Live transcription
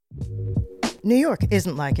New York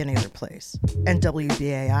isn't like any other place, and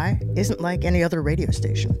WBAI isn't like any other radio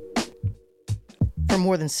station. For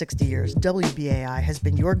more than 60 years, WBAI has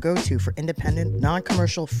been your go-to for independent,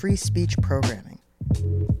 non-commercial, free speech programming.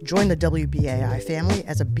 Join the WBAI family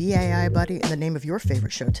as a BAI buddy in the name of your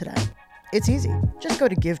favorite show today. It's easy. Just go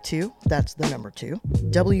to Give2, that's the number 2,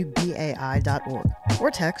 WBAI.org,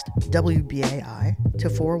 or text WBAI to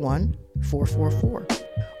 41444,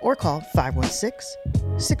 or call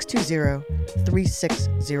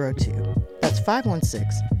 516-620-3602. That's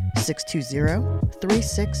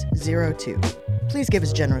 516-620-3602. Please give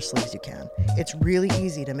as generously as you can. It's really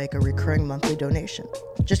easy to make a recurring monthly donation.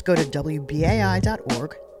 Just go to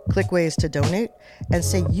WBAI.org, click Ways to Donate, and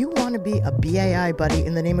say you want to be a BAI buddy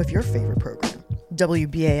in the name of your favorite program.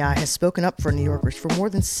 WBAI has spoken up for New Yorkers for more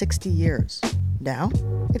than 60 years. Now,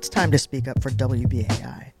 it's time to speak up for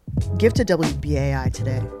WBAI. Give to WBAI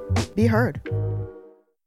today. Be heard.